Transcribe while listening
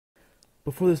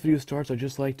Before this video starts, I'd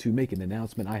just like to make an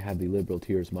announcement. I have the Liberal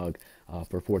Tears mug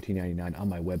for $14.99 on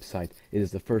my website. It is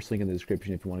the first link in the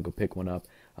description if you want to go pick one up.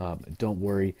 Don't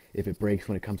worry if it breaks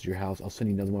when it comes to your house. I'll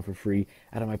send you another one for free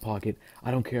out of my pocket.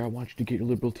 I don't care. I want you to get your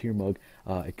Liberal Tear mug.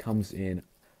 It comes in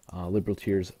Liberal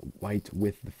Tears white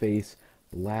with the face,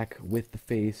 black with the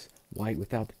face, white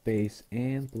without the face,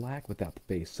 and black without the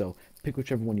face. So pick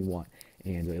whichever one you want,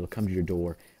 and it'll come to your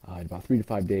door in about 3 to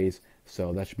 5 days.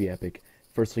 So that should be epic.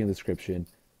 First link in the description.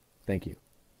 Thank you.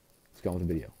 Let's go on with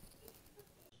the video.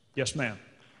 Yes, ma'am.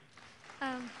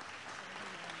 Hi,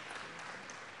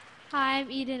 I'm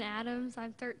Eden Adams.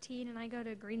 I'm 13 and I go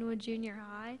to Greenwood Junior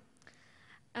High.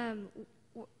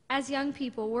 As young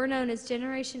people, we're known as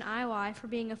Generation IY for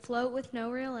being afloat with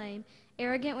no real aim,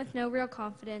 arrogant with no real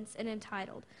confidence, and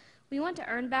entitled. We want to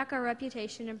earn back our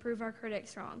reputation and prove our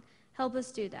critics wrong. Help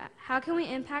us do that. How can we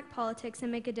impact politics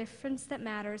and make a difference that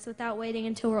matters without waiting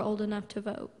until we're old enough to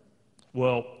vote?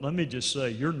 Well, let me just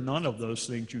say, you're none of those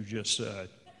things you just said.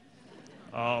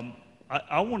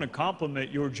 I want to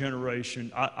compliment your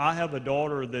generation. I have a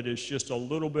daughter that is just a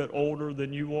little bit older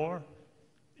than you are,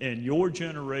 and your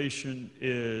generation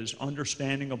is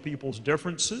understanding of people's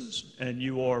differences, and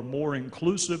you are more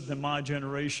inclusive than my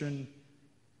generation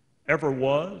ever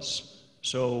was.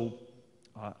 So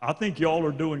I think y'all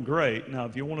are doing great. Now,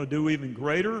 if you want to do even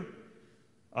greater,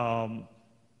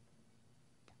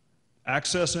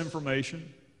 access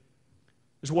information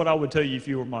is what I would tell you if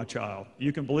you were my child.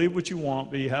 You can believe what you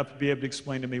want, but you have to be able to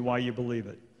explain to me why you believe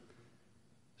it.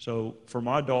 So for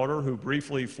my daughter, who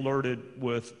briefly flirted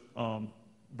with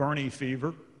Bernie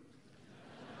fever,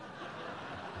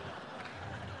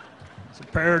 it's a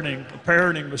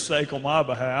parenting mistake on my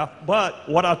behalf, but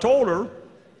what I told her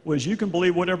was, you can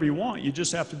believe whatever you want, you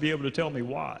just have to be able to tell me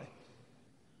why.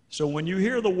 So when you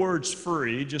hear the words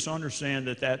free, just understand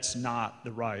that that's not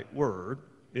the right word.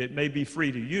 It may be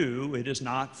free to you, it is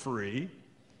not free.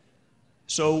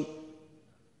 So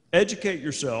educate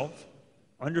yourself,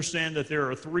 understand that there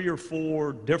are 3 or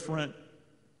 4 different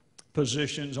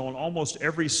positions on almost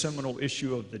every seminal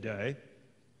issue of the day.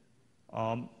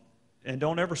 And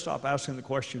don't ever stop asking the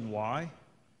question, why?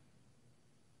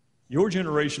 Your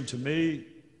generation, to me,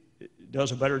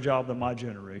 does a better job than my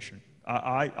generation.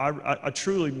 I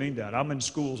truly mean that. I'm in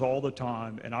schools all the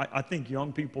time, and I think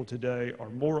young people today are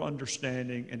more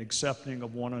understanding and accepting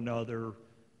of one another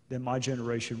than my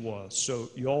generation was. So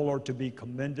y'all are to be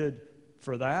commended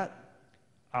for that.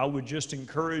 I would just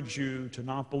encourage you to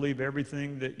not believe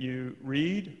everything that you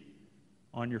read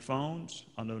on your phones.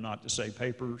 I know not to say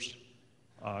papers,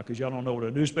 because y'all don't know what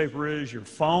a newspaper is. Your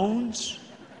phones.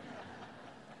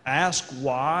 Ask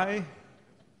why.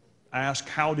 Ask,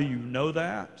 how do you know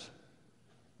that?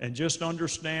 And just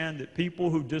understand that people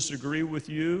who disagree with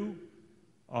you,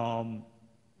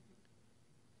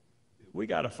 we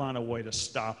got to find a way to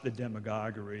stop the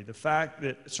demagoguery. The fact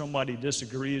that somebody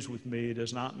disagrees with me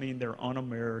does not mean they're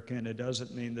un-American. It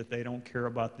doesn't mean that they don't care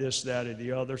about this, that, or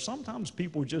the other. Sometimes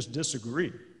people just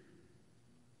disagree.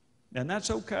 And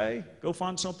that's okay. Go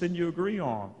find something you agree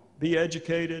on. Be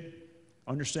educated.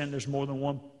 Understand there's more than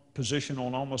one position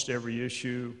on almost every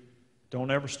issue. Don't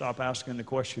ever stop asking the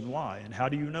question, why? And how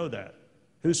do you know that?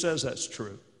 Who says that's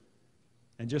true?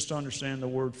 And just understand the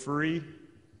word free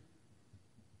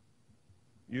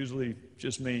usually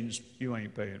just means you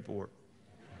ain't paying for it.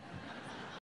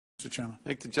 Mr. Chairman.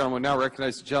 Thank the gentleman. Now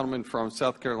recognize the gentleman from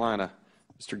South Carolina,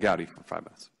 Mr. Gowdy, for 5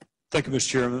 minutes. Thank you, Mr.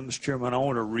 Chairman. Mr. Chairman, I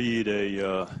want to read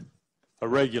a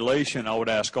regulation. I would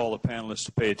ask all the panelists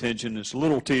to pay attention. It's a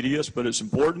little tedious, but it's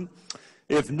important.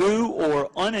 If new or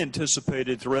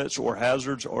unanticipated threats or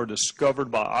hazards are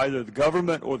discovered by either the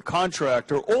government or the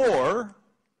contractor, or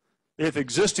if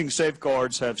existing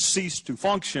safeguards have ceased to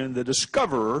function, the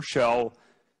discoverer shall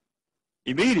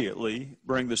immediately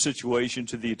bring the situation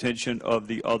to the attention of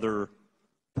the other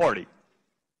party.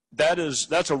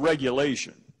 That's a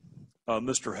regulation.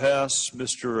 Mr. Hess,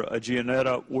 Mr.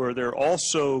 Giannetta, were there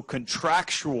also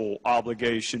contractual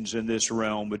obligations in this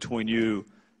realm between you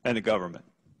and the government?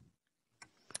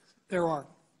 There are.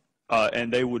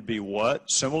 And they would be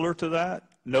what? Similar to that?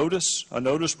 Notice? A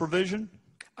notice provision?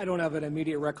 I don't have an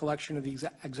immediate recollection of the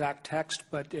exact text,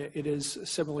 but it is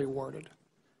similarly worded.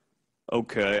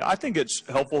 Okay. I think it's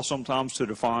helpful sometimes to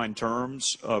define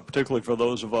terms, particularly for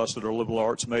those of us that are liberal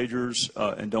arts majors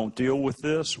and don't deal with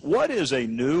this. What is a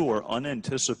new or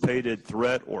unanticipated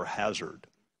threat or hazard?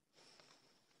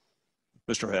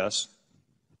 Mr. Hess?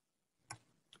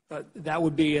 That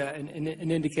would be an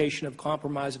indication of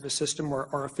compromise of a system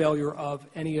or a failure of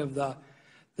any of the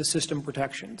the system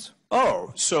protections.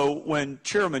 Oh, so when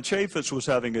Chairman Chaffetz was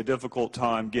having a difficult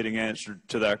time getting answered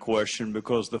to that question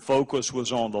because the focus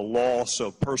was on the loss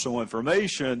of personal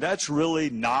information, that's really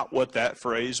not what that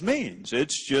phrase means.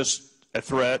 It's just a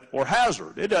threat or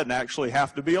hazard. It doesn't actually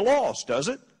have to be a loss, does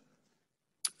it?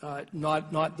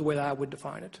 Not the way that I would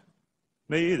define it.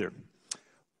 Me either.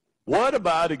 What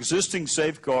about existing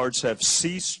safeguards have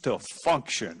ceased to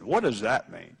function? What does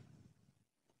that mean?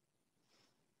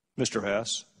 Mr.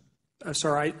 Hess?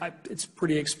 Sorry, it's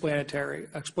pretty explanatory.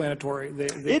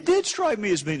 It did strike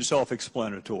me as being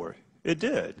self-explanatory. It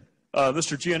did.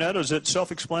 Mr. Giannetta, is it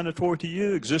self-explanatory to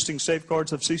you? Existing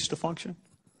safeguards have ceased to function?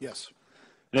 Yes.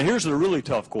 Now, here's the really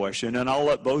tough question, and I'll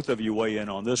let both of you weigh in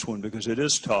on this one because it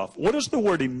is tough. What does the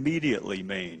word immediately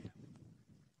mean?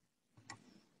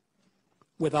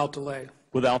 Without delay.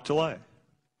 Without delay.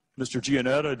 Mr.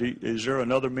 Giannetta, is there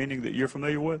another meaning that you're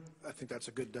familiar with? I think that's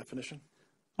a good definition.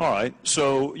 All right.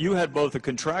 So you had both a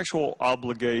contractual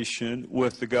obligation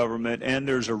with the government and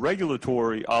there's a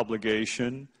regulatory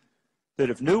obligation that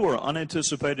if new or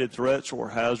unanticipated threats or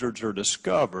hazards are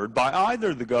discovered by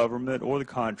either the government or the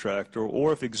contractor,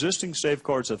 or if existing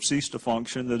safeguards have ceased to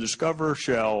function, the discoverer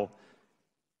shall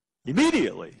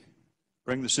immediately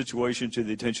bring the situation to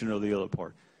the attention of the other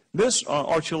party. Ms.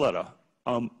 Archuleta,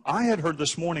 I had heard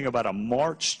this morning about a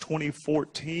March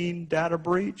 2014 data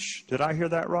breach. Did I hear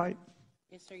that right?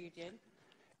 Yes, sir, you did.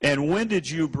 And when did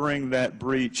you bring that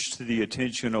breach to the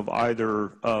attention of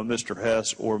either Mr.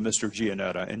 Hess or Mr.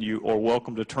 Giannetta? And you are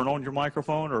welcome to turn on your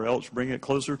microphone or else bring it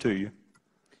closer to you.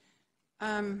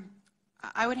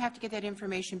 I would have to get that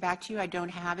information back to you. I don't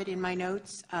have it in my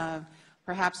notes.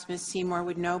 Perhaps Ms. Seymour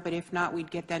would know, but if not, we'd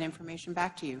get that information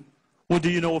back to you. Well, do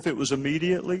you know if it was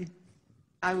immediately?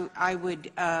 I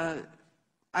would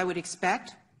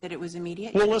expect that it was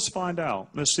immediate. Well, let's find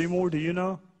out. Ms. Seymour, do you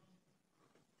know?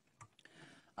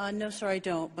 No, sir, I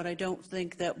don't. But I don't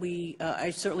think that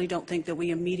I certainly don't think that we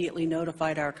immediately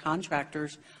notified our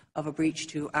contractors of a breach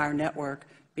to our network,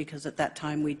 because at that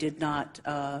time we did not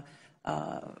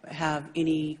have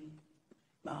any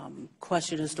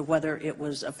question as to whether it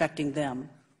was affecting them.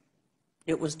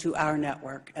 It was to our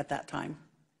network at that time.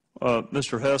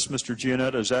 Mr. Hess, Mr.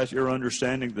 Giannetta, is that your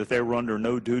understanding that they were under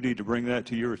no duty to bring that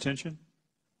to your attention?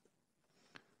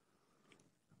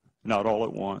 Not all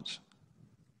at once.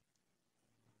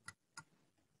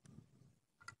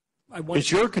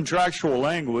 It's your contractual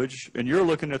language, and you're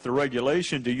looking at the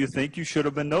regulation. Do you think you should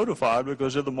have been notified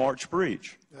because of the March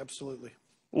breach? Absolutely.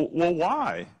 Well,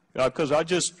 why? Because I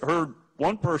just heard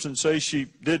one person say she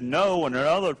didn't know, and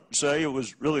another say it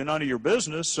was really none of your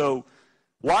business. So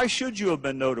why should you have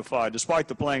been notified, despite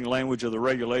the plain language of the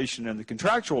regulation and the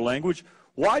contractual language?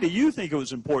 Why do you think it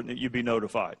was important that you be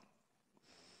notified?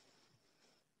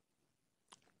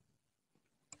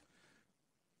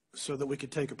 So that we could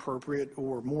take appropriate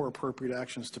or more appropriate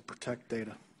actions to protect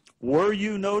data. Were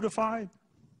you notified?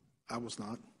 I was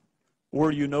not.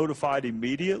 Were you notified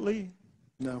immediately?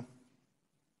 No.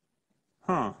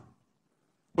 Huh.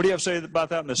 What do you have to say about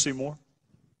that, Ms. Seymour?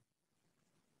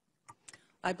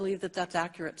 I believe that that's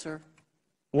accurate, sir.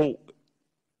 Well,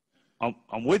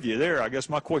 I'm with you there. I guess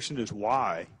my question is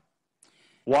why?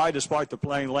 Why, despite the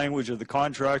plain language of the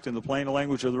contract and the plain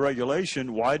language of the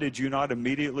regulation, why did you not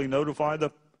immediately notify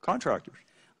the contractors?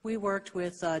 We worked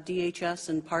with DHS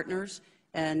and partners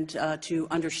and to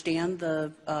understand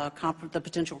the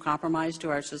potential compromise to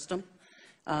our system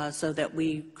so that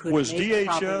we could make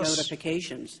proper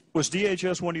notifications. Was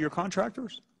DHS one of your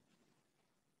contractors?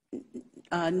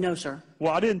 No, sir.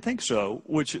 Well, I didn't think so,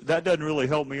 which that doesn't really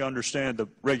help me understand the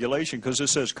regulation because it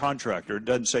says contractor. It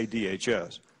doesn't say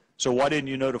DHS. So why didn't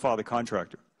you notify the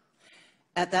contractor?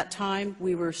 At that time,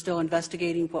 we were still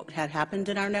investigating what had happened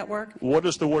in our network. What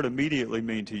does the word immediately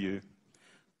mean to you?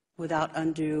 Without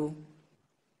undue.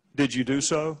 Did you do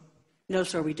so? No,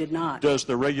 sir, we did not. Does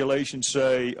the regulation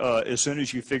say as soon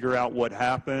as you figure out what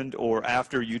happened or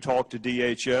after you talk to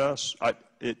DHS?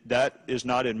 That is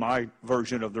not in my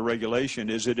version of the regulation.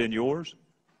 Is it in yours?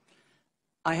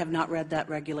 I have not read that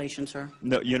regulation, sir.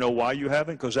 No, you know why you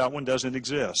haven't? Because that one doesn't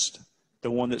exist.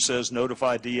 The one that says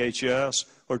notify DHS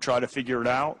or try to figure it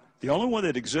out. The only one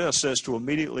that exists says to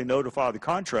immediately notify the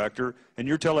contractor, and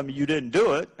you're telling me you didn't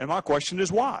do it, and my question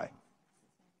is why?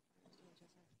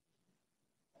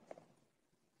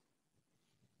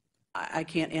 I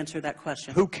can't answer that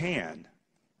question. Who can?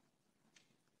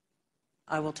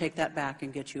 I will take that back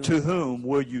and get you. To whom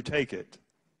will you take it?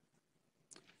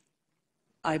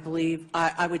 I believe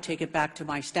I would take it back to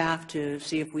my staff to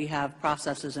see if we have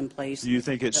processes in place. Do you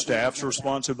think it's staff's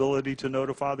responsibility to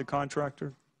notify the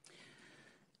contractor?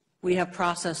 We have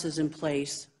processes in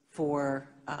place for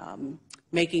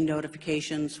making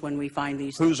notifications when we find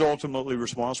these. Who's ultimately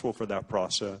responsible for that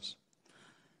process?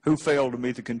 Who failed to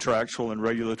meet the contractual and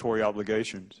regulatory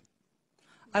obligations?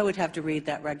 I would have to read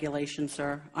that regulation,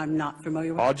 sir. I'm not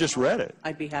familiar with it. I just read it.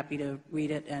 I'd be happy to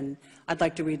read it, and I'd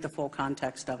like to read the full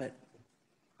context of it.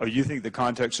 Oh, you think the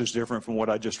context is different from what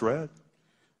I just read?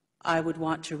 I would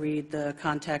want to read the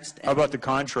context. How about the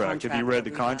contract? Have you read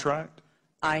the contract?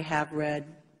 I have read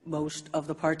most of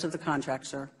the parts of the contract,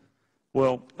 sir.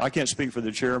 Well, I can't speak for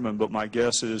the chairman, but my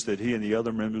guess is that he and the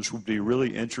other members would be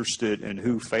really interested in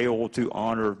who failed to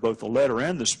honor both the letter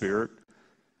and the spirit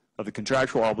of the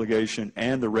contractual obligation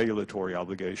and the regulatory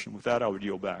obligation. With that, I would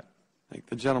yield back. I think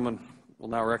the gentleman will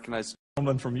now recognize. The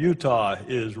gentleman from Utah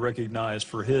is recognized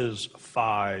for his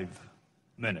 5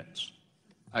 minutes.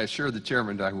 I assure the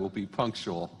chairman I will be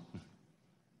punctual.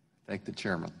 Thank the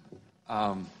chairman.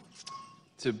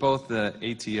 To both the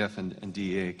ATF and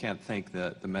DEA, I can't thank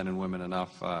the men and women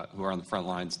enough who are on the front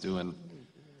lines doing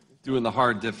the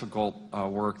hard, difficult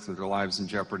work with their lives in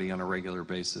jeopardy on a regular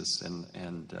basis.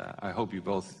 And I hope you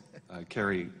both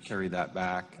carry that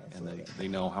back, and they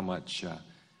know how much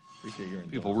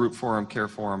people root for them, care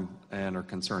for them, and are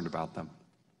concerned about them.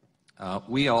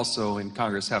 We also in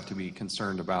Congress have to be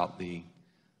concerned about the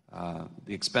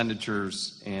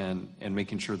expenditures and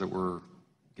making sure that we're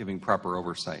giving proper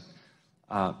oversight.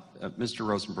 Mr.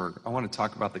 Rosenberg, I want to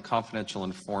talk about the confidential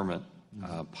informant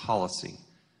policy.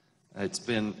 It's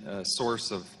been a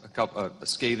source of a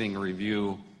scathing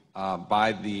review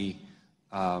by the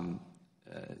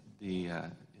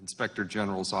Inspector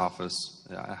General's office,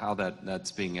 how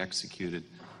that's being executed.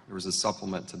 There was a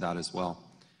supplement to that as well.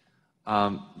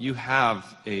 You have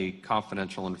a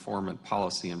confidential informant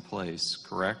policy in place,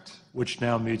 correct? Which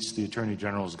now meets the Attorney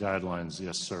General's guidelines,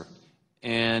 yes, sir.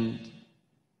 And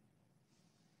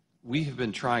we have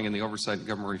been trying in the Oversight and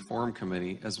Government Reform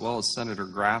Committee, as well as Senator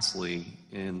Grassley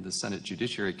in the Senate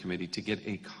Judiciary Committee, to get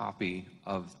a copy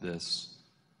of this,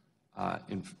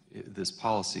 this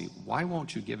policy. Why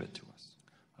won't you give it to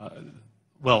us?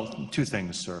 Well, 2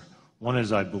 things, sir. One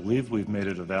is I believe we've made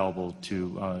it available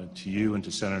to you and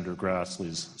to Senator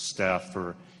Grassley's staff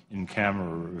for in-camera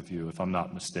review, if I'm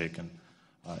not mistaken.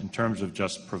 In terms of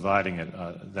just providing it,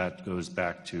 that goes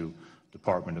back to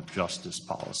Department of Justice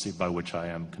policy, by which I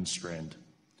am constrained.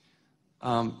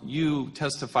 You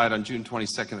testified on June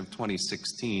 22nd of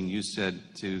 2016. You said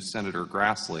to Senator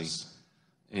Grassley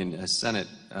in a Senate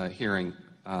hearing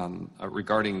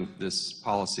regarding this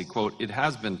policy, quote, "It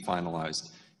has been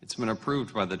finalized. It's been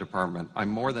approved by the department. I'm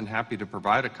more than happy to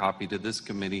provide a copy to this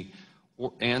committee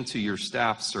and to your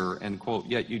staff, sir," end quote.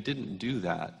 Yet you didn't do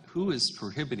that. Who is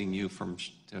prohibiting you from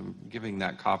giving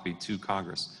that copy to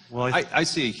Congress? Well, I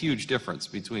see a huge difference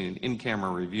between an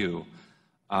in-camera review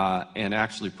and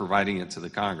actually providing it to the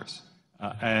Congress.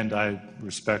 And I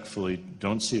respectfully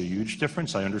don't see a huge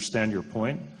difference. I understand your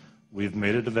point. We've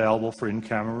made it available for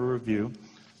in-camera review.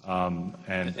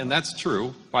 And that's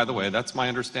true, by the way. That's my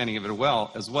understanding of it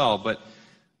as well. But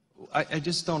I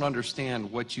just don't understand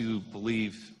what you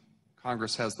believe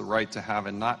Congress has the right to have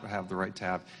and not have the right to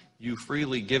have. You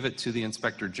freely give it to the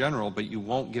Inspector General, but you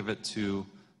won't give it to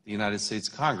the United States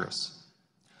Congress.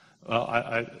 Well,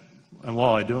 and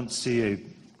while I don't see a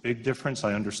big difference,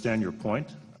 I understand your point.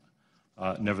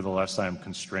 Nevertheless, I am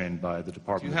constrained by the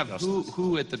Department of Justice.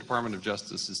 Who at the Department of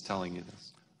Justice is telling you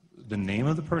this? The name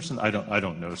of the person? I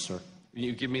don't know, sir. Can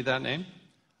you give me that name?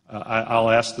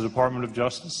 I'll ask the Department of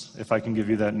Justice if I can give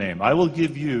you that name. I will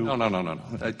give you. No.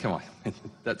 Come on.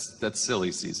 That's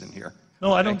silly season here.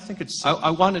 No, I don't think it's.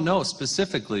 I want to know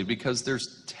specifically because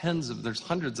there's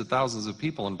hundreds of thousands of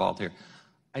people involved here.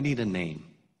 I need a name.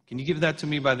 Can you give that to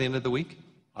me by the end of the week?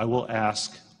 I will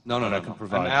ask. No. I can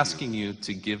provide. I'm asking you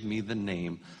to give me the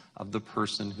name of the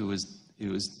person who is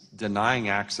denying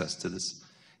access to this.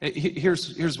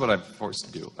 Here's what I'm forced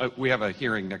to do. We have a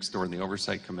hearing next door in the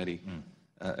Oversight Committee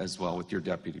as well with your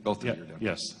deputy, both of your deputies.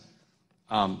 Yes.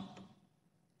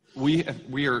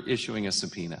 We are issuing a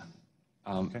subpoena.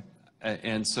 Okay.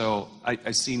 And so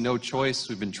I see no choice.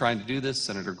 We've been trying to do this.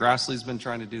 Senator Grassley's been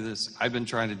trying to do this. I've been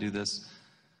trying to do this.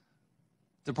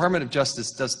 Department of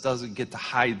Justice doesn't get to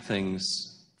hide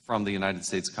things from the United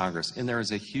States Congress. And there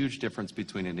is a huge difference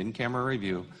between an in-camera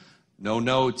review, no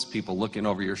notes, people looking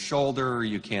over your shoulder.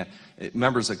 You can't.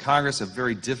 Members of Congress have a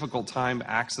very difficult time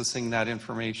accessing that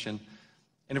information.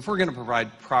 And if we're going to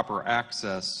provide proper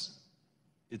access,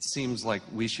 it seems like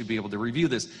we should be able to review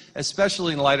this,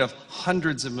 especially in light of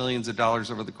hundreds of millions of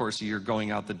dollars over the course of a year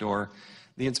going out the door.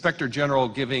 The Inspector General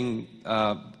giving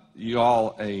you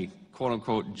all a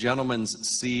quote-unquote gentleman's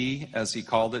C, as he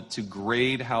called it, to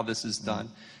grade how this is done.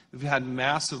 We've had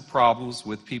massive problems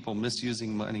with people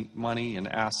misusing money and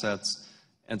assets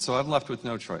And so I'm left with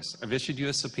no choice. I've issued you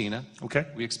a subpoena. Okay.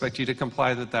 We expect you to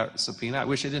comply with that subpoena. I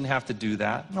wish I didn't have to do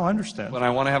that, No, I understand. but I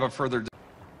want to have a further.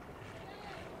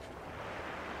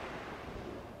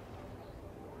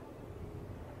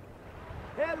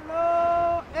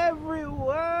 Hello,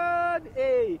 everyone.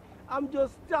 Hey, I'm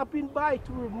just stopping by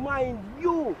to remind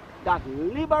you that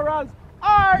liberals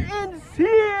are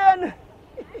insane.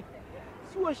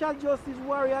 Social justice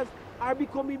warriors are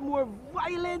becoming more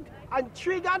violent and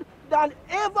triggered than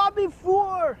ever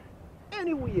before.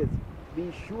 Anyways,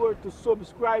 be sure to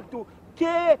subscribe to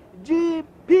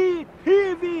KGP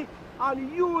TV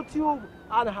on YouTube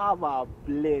and have a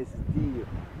blessed day.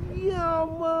 Yeah,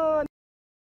 man.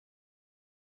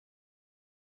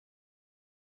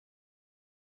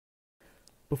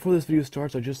 Before this video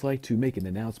starts, I'd just like to make an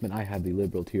announcement. I have the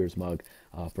Liberal Tears mug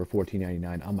for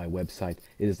 $14.99 on my website.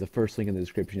 It is the first link in the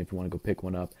description if you want to go pick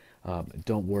one up.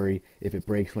 Don't worry if it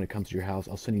breaks when it comes to your house.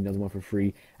 I'll send you another one for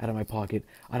free out of my pocket.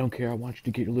 I don't care. I want you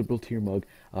to get your Liberal Tear mug.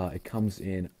 It comes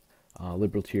in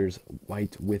Liberal Tears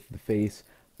white with the face,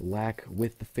 black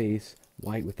with the face,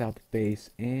 white without the face,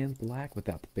 and black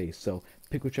without the face. So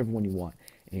pick whichever one you want,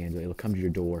 and it'll come to your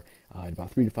door in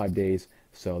about 3 to 5 days.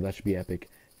 So that should be epic.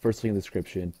 First link in the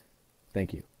description.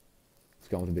 Thank you. Let's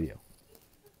go on with the video.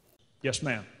 Yes,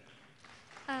 ma'am.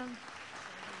 Hi,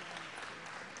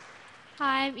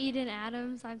 I'm Eden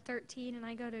Adams. I'm 13 and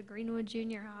I go to Greenwood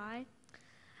Junior High.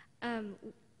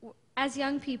 As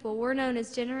young people, we're known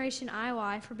as Generation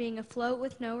IY for being afloat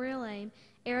with no real aim,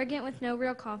 arrogant with no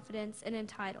real confidence, and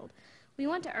entitled. We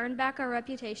want to earn back our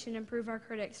reputation and prove our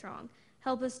critics wrong.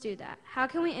 Help us do that. How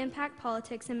can we impact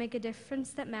politics and make a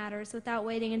difference that matters without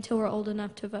waiting until we're old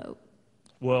enough to vote?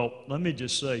 Well, let me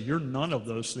just say, you're none of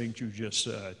those things you just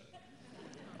said.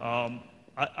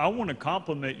 I want to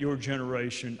compliment your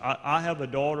generation. I have a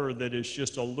daughter that is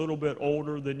just a little bit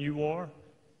older than you are,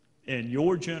 and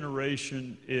your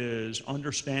generation is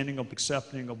understanding of,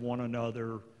 accepting of one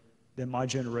another than my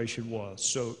generation was.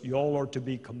 So y'all are to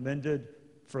be commended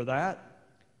for that.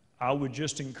 I would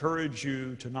just encourage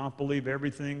you to not believe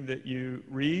everything that you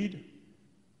read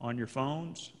on your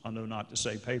phones. I know not to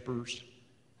say papers,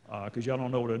 because y'all don't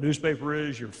know what a newspaper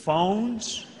is. Your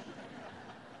phones.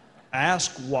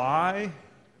 Ask why.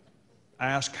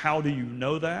 Ask how do you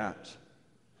know that.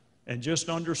 And just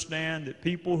understand that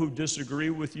people who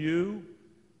disagree with you,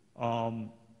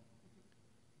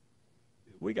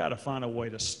 we got to find a way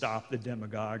to stop the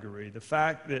demagoguery. The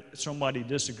fact that somebody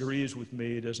disagrees with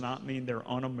me does not mean they're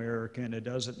un-American. It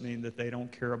doesn't mean that they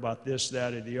don't care about this,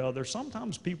 that, or the other.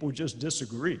 Sometimes people just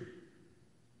disagree.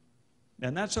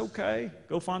 And that's okay.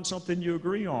 Go find something you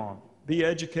agree on. Be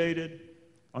educated.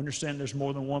 Understand there's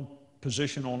more than one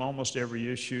position on almost every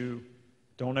issue.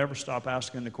 Don't ever stop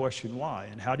asking the question why.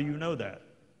 And how do you know that?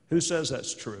 Who says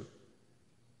that's true?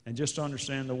 And just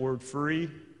understand the word free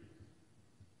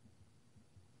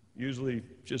usually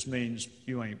just means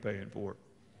you ain't paying for it.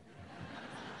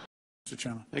 Mr.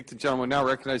 Chairman. Thank the gentleman. Now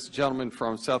recognize the gentleman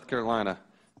from South Carolina,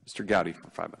 Mr. Gowdy, for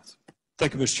 5 minutes.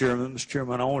 Thank you, Mr. Chairman. Mr.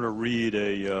 Chairman, I want to read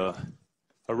a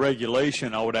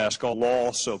regulation. I would ask all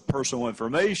loss of personal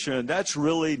information. That's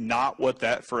really not what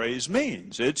that phrase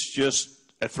means. It's just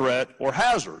a threat or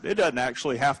hazard. It doesn't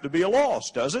actually have to be a loss,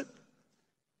 does it?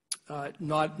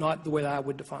 Not the way that I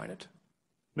would define it.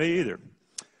 Me either.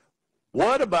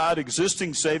 What about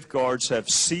existing safeguards have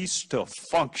ceased to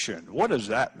function? What does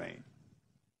that mean?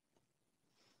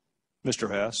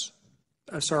 Mr. Hess?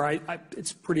 Sir,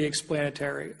 it's pretty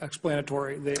explanatory.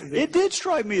 It did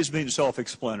strike me as being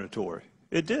self-explanatory.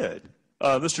 It did.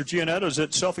 Mr. Giannetto, is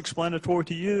it self-explanatory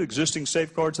to you? Existing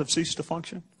safeguards have ceased to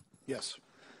function? Yes.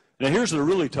 Now, here's the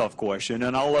really tough question,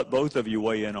 and I'll let both of you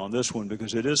weigh in on this one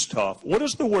because it is tough. What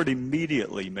does the word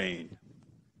immediately mean?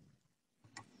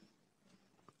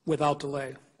 Without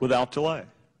delay. Without delay.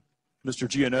 Mr.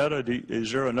 Giannetto,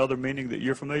 is there another meaning that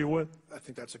you're familiar with? I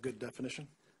think that's a good definition.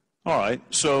 All right.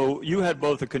 So you had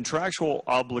both a contractual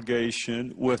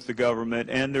obligation with the government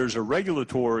and there's a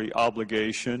regulatory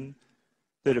obligation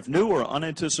that if new or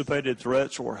unanticipated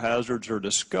threats or hazards are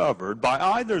discovered by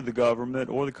either the government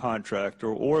or the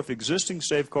contractor, or if existing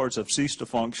safeguards have ceased to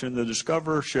function, the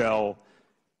discoverer shall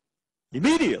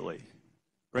immediately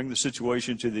bring the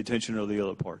situation to the attention of the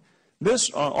other party.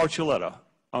 Ms. Archuleta.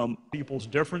 People's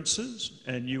differences,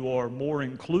 and you are more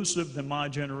inclusive than my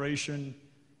generation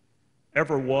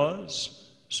ever was.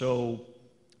 So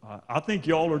I think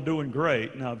y'all are doing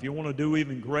great. Now, if you want to do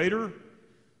even greater,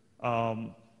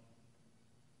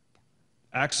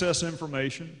 access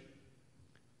information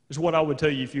is what I would tell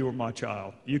you if you were my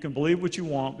child. You can believe what you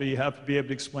want, but you have to be able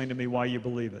to explain to me why you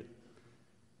believe it.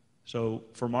 So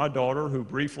for my daughter, who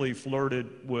briefly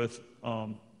flirted with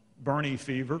Bernie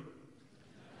fever.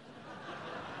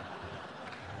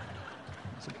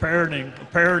 It's a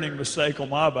parenting mistake on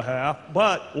my behalf.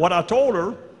 But what I told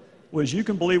her was, you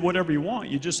can believe whatever you want.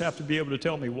 You just have to be able to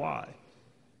tell me why.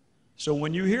 So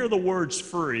when you hear the words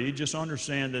free, just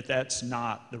understand that that's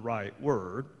not the right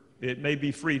word. It may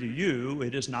be free to you.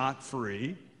 It is not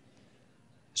free.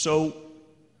 So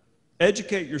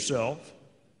educate yourself.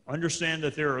 Understand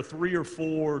that there are 3 or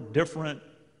 4 different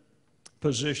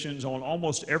positions on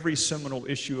almost every seminal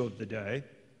issue of the day.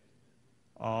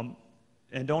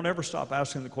 And don't ever stop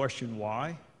asking the question,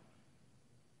 why?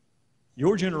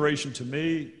 Your generation, to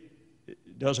me,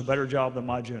 does a better job than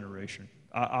my generation.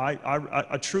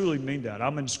 I truly mean that.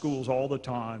 I'm in schools all the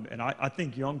time, and I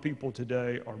think young people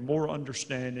today are more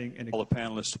understanding. And all the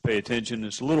panelists to pay attention.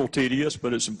 It's a little tedious,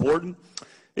 but it's important.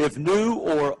 If new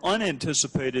or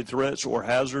unanticipated threats or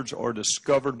hazards are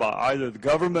discovered by either the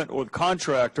government or the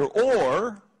contractor,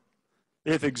 or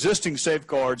if existing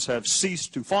safeguards have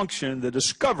ceased to function, the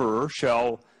discoverer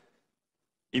shall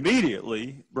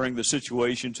immediately bring the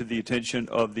situation to the attention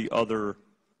of the other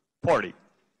party.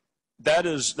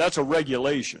 That's a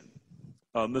regulation,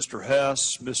 Mr.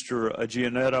 Hess, Mr.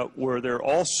 Giannetta. Were there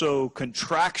also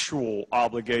contractual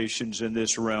obligations in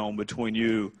this realm between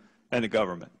you and the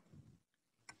government?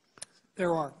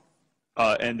 There are.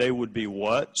 And they would be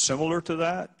what? Similar to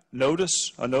that?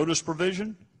 A notice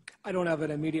provision? I don't have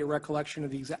an immediate recollection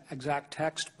of the exact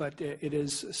text, but it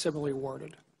is similarly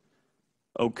worded.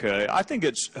 Okay. I think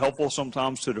it's helpful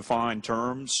sometimes to define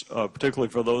terms, particularly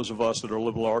for those of us that are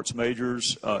liberal arts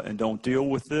majors and don't deal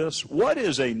with this. What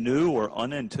is a new or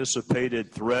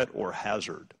unanticipated threat or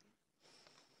hazard?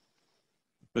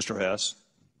 Mr. Hess?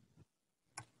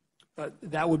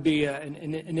 That would be an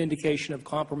indication of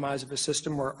compromise of a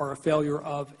system or a failure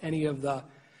of any of the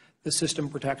system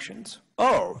protections.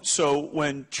 Oh, so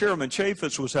when Chairman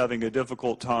Chaffetz was having a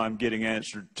difficult time getting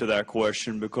answered to that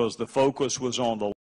question because the focus was on the